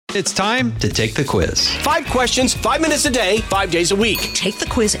It's time to take the quiz. 5 questions, 5 minutes a day, 5 days a week. Take the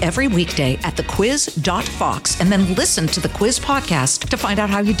quiz every weekday at thequiz.fox and then listen to the quiz podcast to find out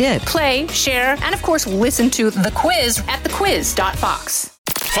how you did. Play, share, and of course, listen to the quiz at thequiz.fox.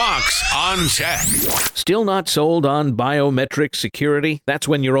 Fox on Tech. Still not sold on biometric security? That's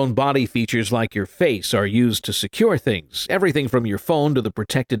when your own body features like your face are used to secure things. Everything from your phone to the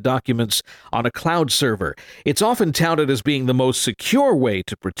protected documents on a cloud server. It's often touted as being the most secure way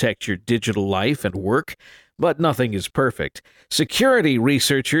to protect your digital life and work. But nothing is perfect. Security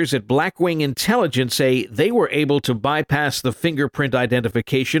researchers at Blackwing Intelligence say they were able to bypass the fingerprint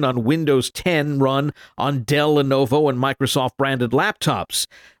identification on Windows 10 run on Dell, Lenovo, and Microsoft-branded laptops.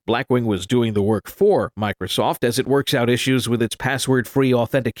 Blackwing was doing the work for Microsoft as it works out issues with its password-free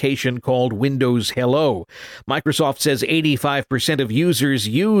authentication called Windows Hello. Microsoft says 85% of users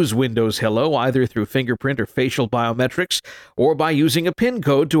use Windows Hello either through fingerprint or facial biometrics or by using a PIN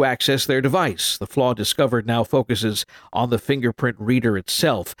code to access their device. The flaw discovered now focuses on the fingerprint reader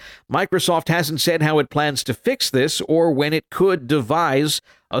itself. Microsoft hasn't said how it plans to fix this or when it could devise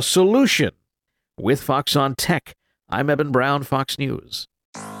a solution. With Fox on Tech, I'm Eben Brown, Fox News.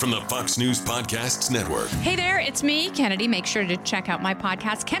 From the Fox News Podcasts Network. Hey there, it's me, Kennedy. Make sure to check out my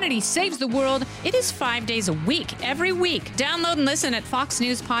podcast, Kennedy Saves the World. It is 5 days a week, every week. Download and listen at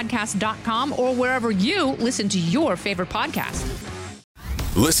foxnewspodcast.com or wherever you listen to your favorite podcast.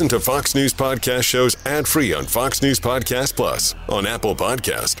 Listen to Fox News Podcast shows ad-free on Fox News Podcast Plus, on Apple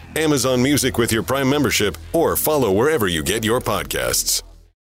Podcast, Amazon Music with your Prime membership, or follow wherever you get your podcasts.